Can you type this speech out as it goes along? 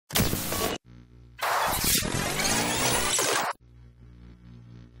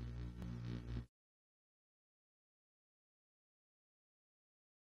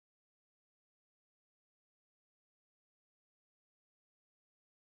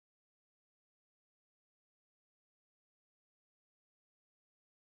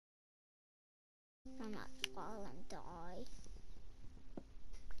I might fall and die.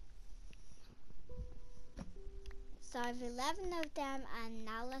 So I have 11 of them, and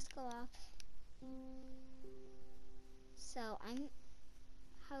now let's go off. So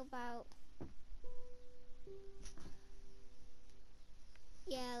how about,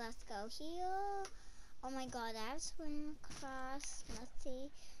 yeah, let's go here. Oh my god, I have to swim across. Let's see.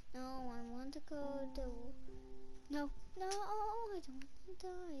 No, I want to go to, no, I don't want to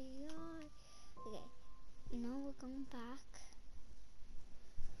die. Okay, no, we're going back.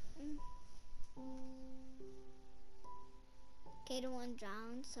 Okay, the one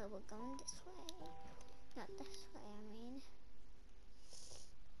drowned, so we're going this way. Not this way, I mean.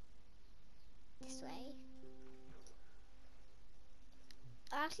 This way.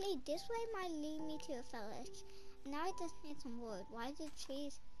 Actually, this way might lead me to a village. Now I just need some wood. Why the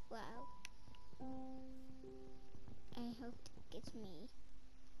trees? Wow. I hope it gets me.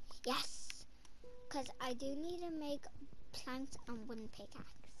 Yes! Because I do need to make planks and wooden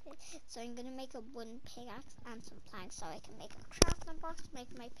pickaxes. So I'm going to make a wooden pickaxe and some planks so I can make a crafting box to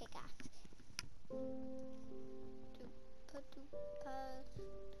make my pickaxe.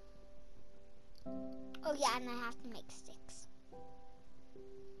 Oh yeah, and I have to make sticks.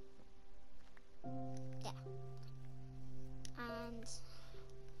 Yeah. And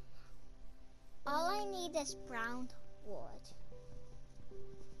all I need is brown wood.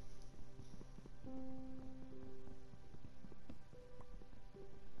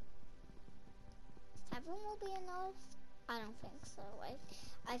 7 will be enough? I don't think so.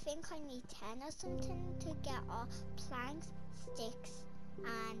 I think I need 10 or something to get all planks, sticks,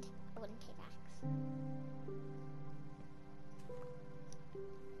 and a wooden pickaxe.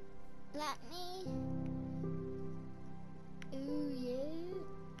 Let me. Ooh yeah.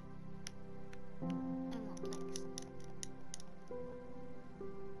 I want planks.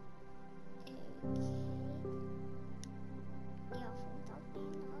 Okay. Yeah, I think that'll be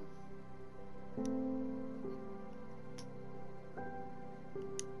enough.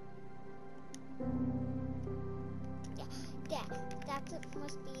 Yeah, that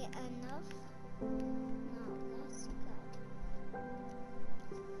must be enough. No, that's good.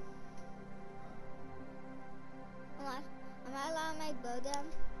 Am I allowed my bow down?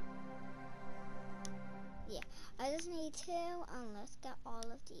 Yeah, I just need 2, and let's get all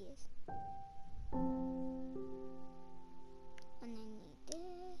of these. And I need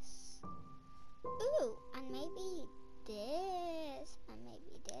this. Ooh, and maybe this, and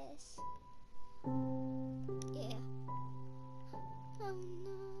maybe this. Yeah. Oh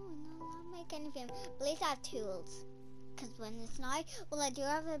no, not make anything. At least I have tools. Because when it's night, well, I do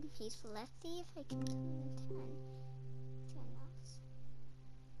have a peaceful. Let's see if I can turn 10.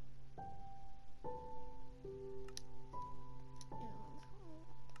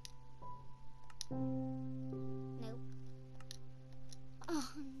 Nope.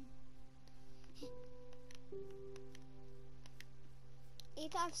 Oh.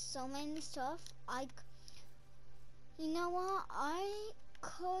 It has so many stuff. You know what? I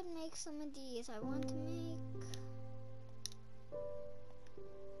could make some of these. I want to make.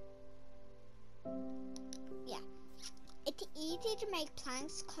 Yeah. It's easy to make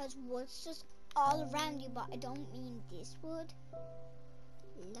planks because wood's just all around you, but I don't mean this wood.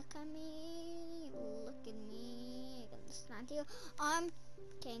 Look at me. Look at me. I'm gonna stand here. I'm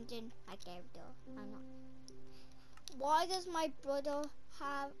changing my character. I'm not. Why does my brother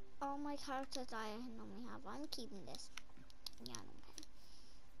have all my characters I normally have? I'm keeping this. Yeah, I don't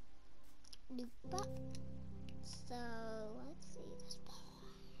care. So let's see this part.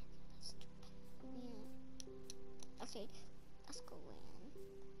 Yeah. Okay, let's go in.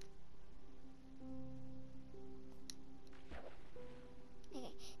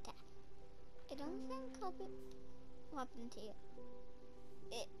 Okay, that. I don't think I'll be. What happened to you?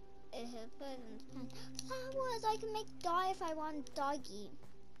 It happens. Flowers. I can make dye if I want doggy.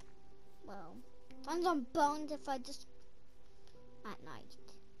 Well, depends on bones if I just at night,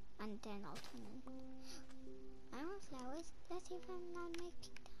 and then I'll turn in. I want flowers. Let's see if I'm not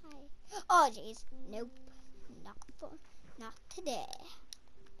making dye. Oh jeez, nope, not today.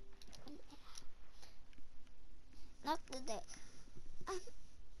 Not today.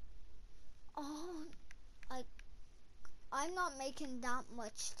 Oh, I'm not making that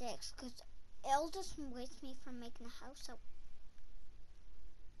much sticks because it'll just waste me from making a house. So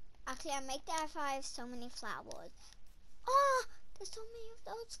actually, I make that if I have so many flowers. Oh, there's so many of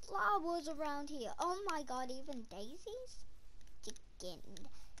those flowers around here. Oh my god, even daisies? Chicken.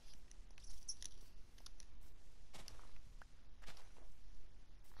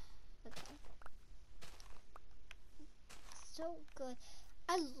 Okay. So good.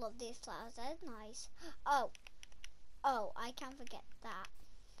 I love these flowers. They're nice. Oh, I can't forget that.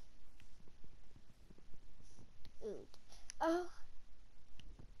 Ooh. Oh.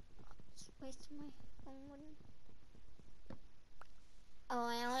 Just wasting my own wooden. Oh,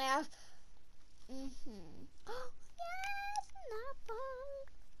 I only have. Oh, yes, an apple.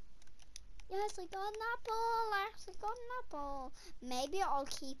 Yes, I got an apple. I actually got an apple. Maybe I'll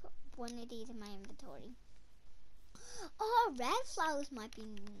keep one of these in my inventory. Oh, red flowers might be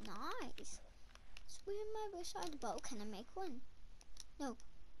nice. Swim my wish I had a bow. Can I make one? No.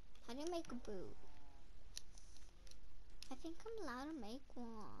 How do you make a boot? I think I'm allowed to make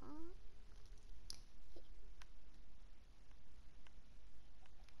one.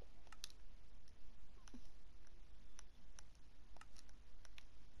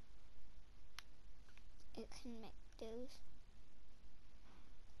 It can make those.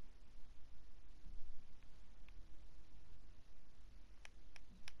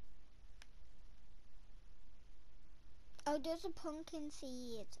 Oh, there's a pumpkin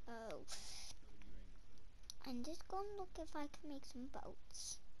seed. Oh. I'm just gonna look if I can make some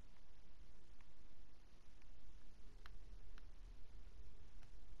boats.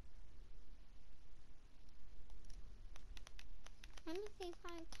 Let me see if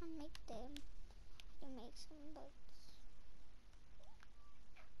I can make them to make some boats.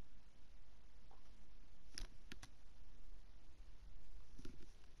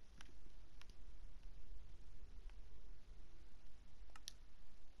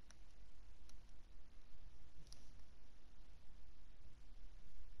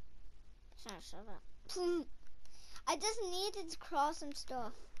 Shut up. I just needed to cross some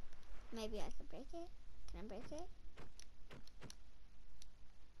stuff. Maybe I could break it. Can I break it?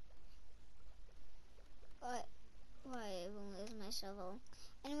 What? Why even lose my shovel?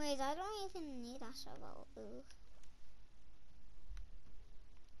 Anyways, I don't even need a shovel. Ooh.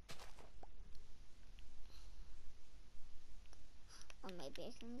 Or maybe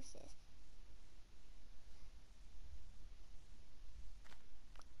I can use this.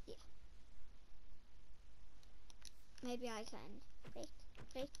 Yeah. Maybe I can break.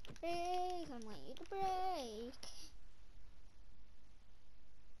 I want you to break.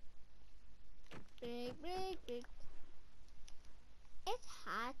 Break. It's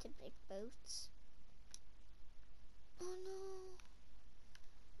hard to break boats. Oh no.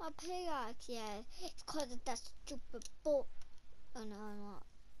 My pickaxe, yeah. It's cause of that stupid boat. Oh no, I'm not.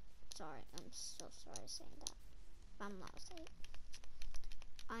 Sorry, I'm so sorry saying that. But I'm not saying.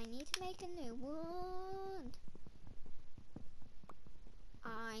 I need to make a new one.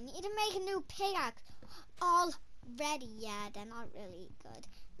 I need to make a new pickaxe already. Yeah, they're not really good.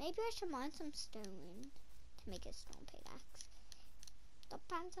 Maybe I should mine some stone to make a stone pickaxe.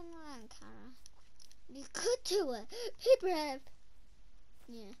 Depends on the land, Kara. You could do it. Be brave.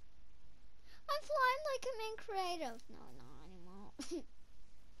 Yeah. I'm flying like I'm in creative. No, not anymore.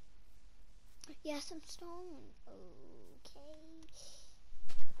 Yeah, some stone.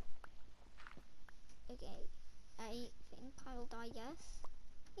 Okay. I think I'll die, yes.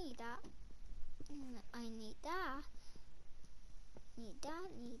 Need that. I need that. Need that.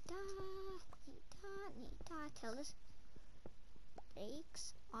 Till this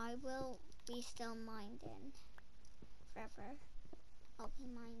breaks, I will be still minding. Forever. I'll be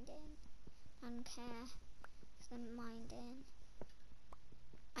minding. I don't care. Cause I'm minding.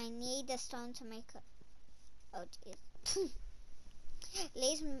 I need the stone to make it. Oh jeez.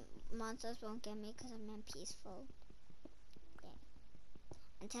 These monsters won't get me because I'm in peaceful. Yeah.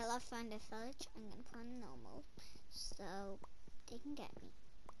 Until I find a village, I'm gonna put on normal. So they can get me.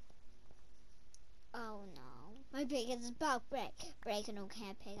 Oh no. My pickaxe is about break. Break, I don't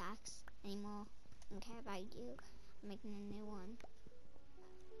care pickaxe anymore. I don't care about you. I'm making a new one.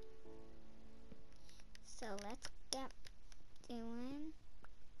 So let's get doing.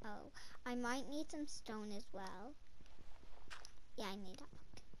 Oh, I might need some stone as well. Yeah, I need that.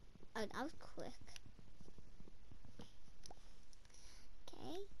 Oh, that was quick.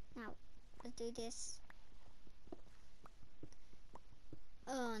 Okay, now let's do this.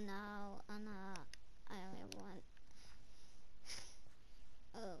 Oh no, I only have one.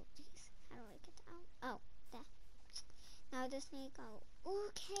 Oh, jeez, how do I get down? Oh, there. Now I just need to go.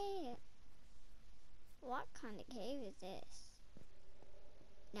 Okay. What kind of cave is this?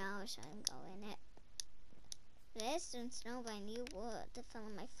 No, I shouldn't go in it. This and snow, but I need wood to fill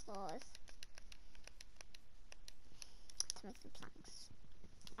in my floors. To make some planks.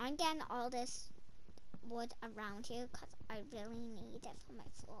 I'm getting all this wood around here because I really need it for my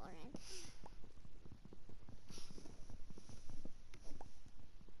flooring.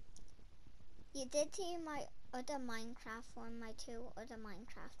 you did see my other Minecraft one, my 2 other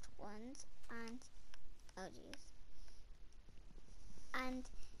Minecraft ones, and oh jeez. And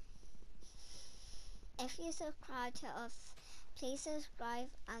if you subscribe to us, please subscribe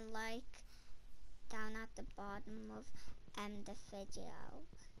and like down at the bottom of the video.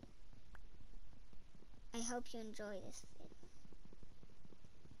 I hope you enjoy this video.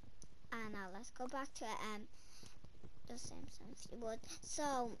 And now let's go back to the Simpsons wood.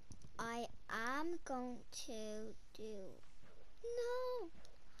 So I am going to do no.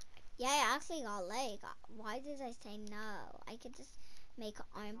 Yeah, I actually got leg. Why did I say no? I could just make an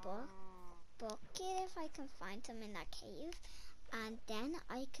iron bucket if I can find some in that cave, and then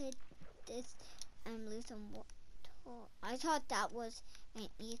I could just lose some water. I thought that was an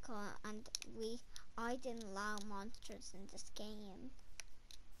eco, and I didn't allow monsters in this game.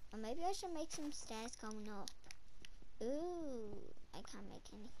 Or maybe I should make some stairs going up. Ooh, I can't make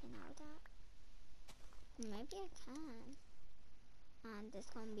anything out of that. Maybe I can. And there's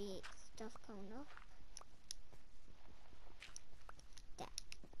gonna be stuff going up. There.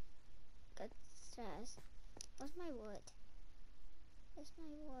 Good stairs. Where's my wood? Where's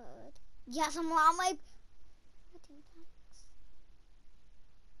my wood? Yes, I'm on my wooding planks.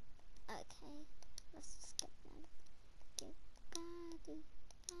 Okay, let's skip them. Yeah.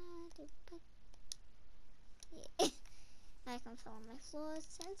 I can fill my floors.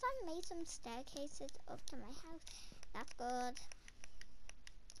 Since I made some staircases up to my house, that's good.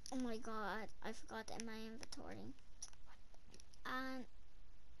 Oh my god, I forgot in my inventory. And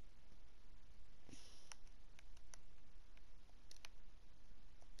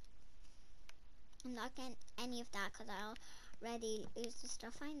I'm not getting any of that because I already used the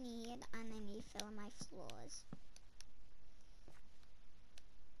stuff I need, and I need to fill in my floors.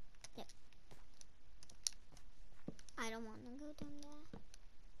 Yep. I don't want to go down there.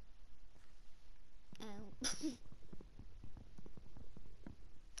 Oh.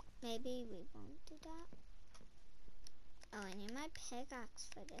 Maybe we won't do that. Oh, I need my pickaxe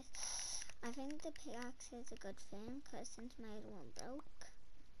for this. I think the pickaxe is a good thing because since my other one broke,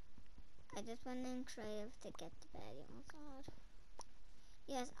 I just went in creative to get the bed. Oh god.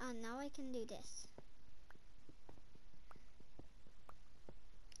 Yes, and now I can do this.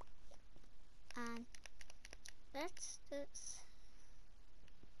 And that's this.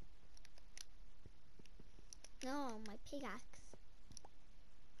 No, my pickaxe.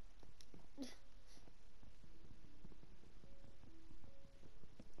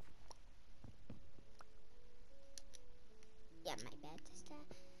 Yeah, my bed is there.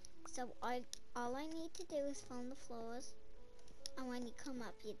 So all I need to do is fill in the floors, and when you come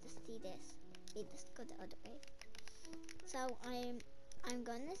up, you just see this. You just go the other way. So I'm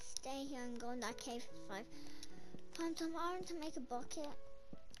gonna stay here and go in that cave if I find some iron to make a bucket.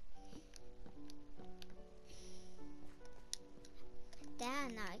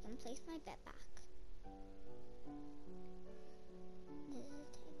 Then now I can place my bed back. This is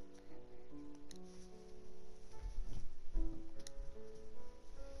taking forever.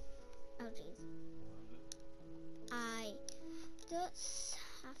 Oh jeez. I just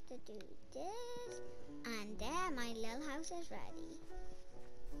have to do this, and there my little house is ready.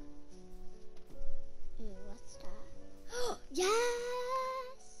 Ooh, what's that? Yes!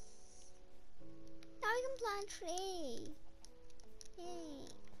 Now I can plant a tree. Yay.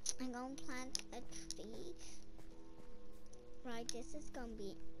 I'm gonna plant a tree. Right, this is gonna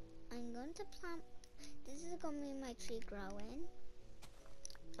be, this is gonna be my tree growing.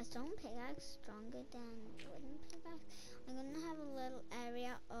 A stone pickaxe stronger than wooden pickaxe. I'm gonna have a little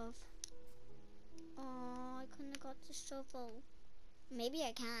area of, oh, I couldn't have got the shovel. Maybe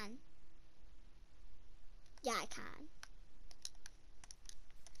I can. Yeah, I can.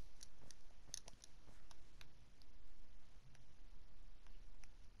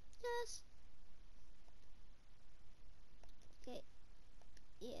 Yes. Okay.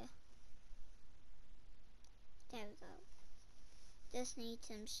 Yeah. There we go. Just need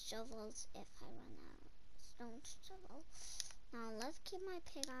some shovels if I run out. Stone shovel. Now let's keep my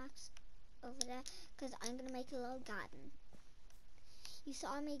pickaxe over there because I'm gonna make a little garden. You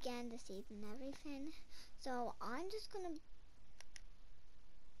saw me again the seeds and everything, so I'm just gonna,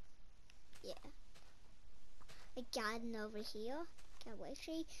 yeah, a garden over here. Get away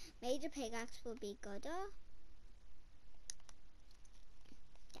tree. Maybe the pickaxe will be gooder.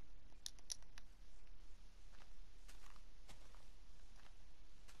 Yeah.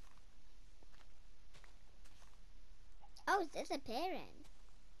 Oh, it's disappearing.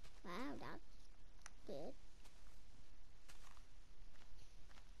 Wow, that's weird.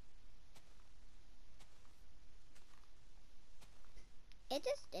 It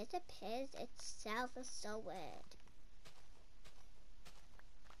just disappears itself. Is so weird.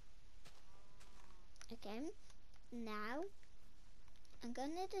 Okay, now I'm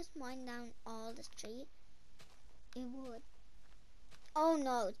gonna just mine down all the street in wood. Oh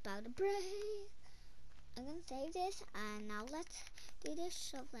no, it's about to break. I'm gonna save this, and now let's do this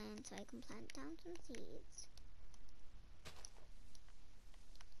shoveling so I can plant down some seeds.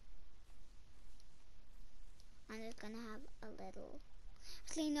 I'm just gonna have a little.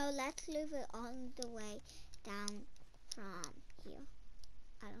 Actually, no, let's leave it all the way down from here.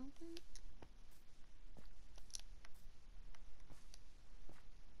 I don't think.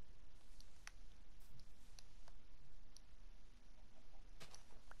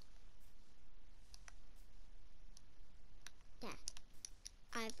 There.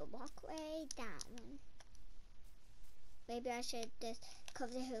 I have a walkway down. Maybe I should just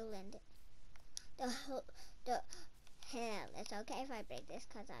cover the hole in the hill. It's okay if I break this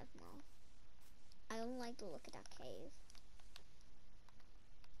because I have more. I don't like the look of that cave.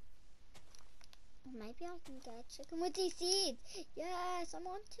 Maybe I can get chicken with these seeds. Yes, I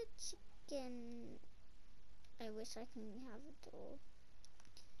wanted chicken. I wish I can have it all.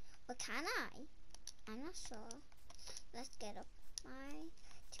 But can I? I'm not sure. Let's get up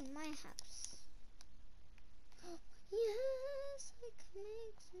to my house. Yes, I can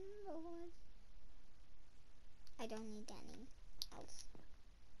make some wood. I don't need any else.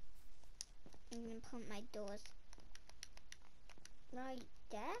 I'm gonna put my doors right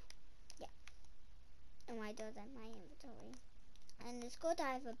there. Yeah. And my doors are my inventory. And it's good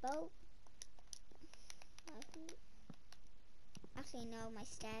I have a boat. Actually, no, my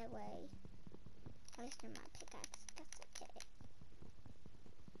stairway. At least in my pickaxe. That's okay.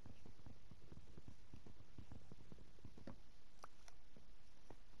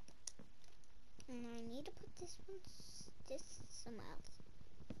 And I need to put this somewhere else.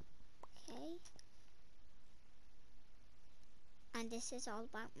 Okay. And this is all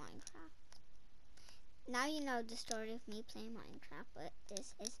about Minecraft. Now you know the story of me playing Minecraft, but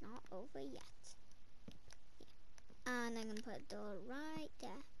this is not over yet. Yeah. And I'm gonna put a door right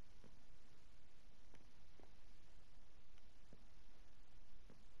there.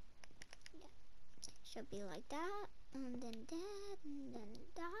 Yeah. Should be like that, and then that, and then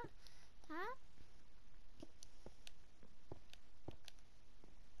that.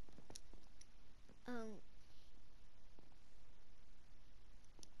 Oh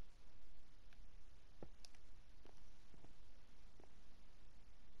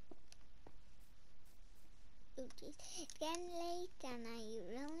geez, it's getting late and I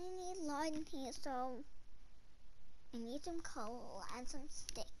really need light in here, so I need some coal and some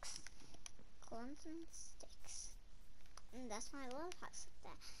sticks. Coal and some sticks. And that's my little house up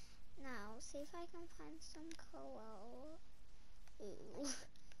there. Now, see if I can find some coal. Ooh.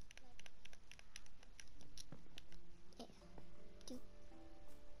 Yeah.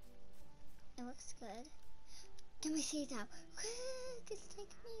 It looks good. Get my seeds out. Quick, it's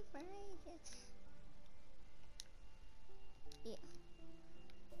taking me forever. Yeah.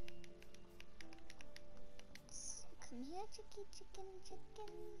 So come here, chicken. Come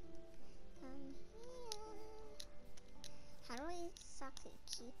here. How do I exactly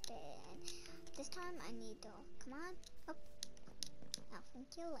keep it? This time I need to. Come on. Up. I think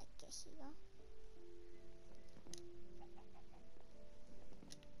you like it here.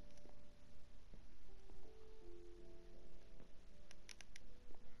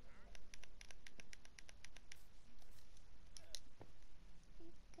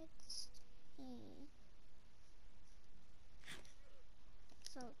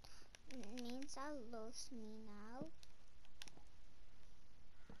 So it means I lose me now.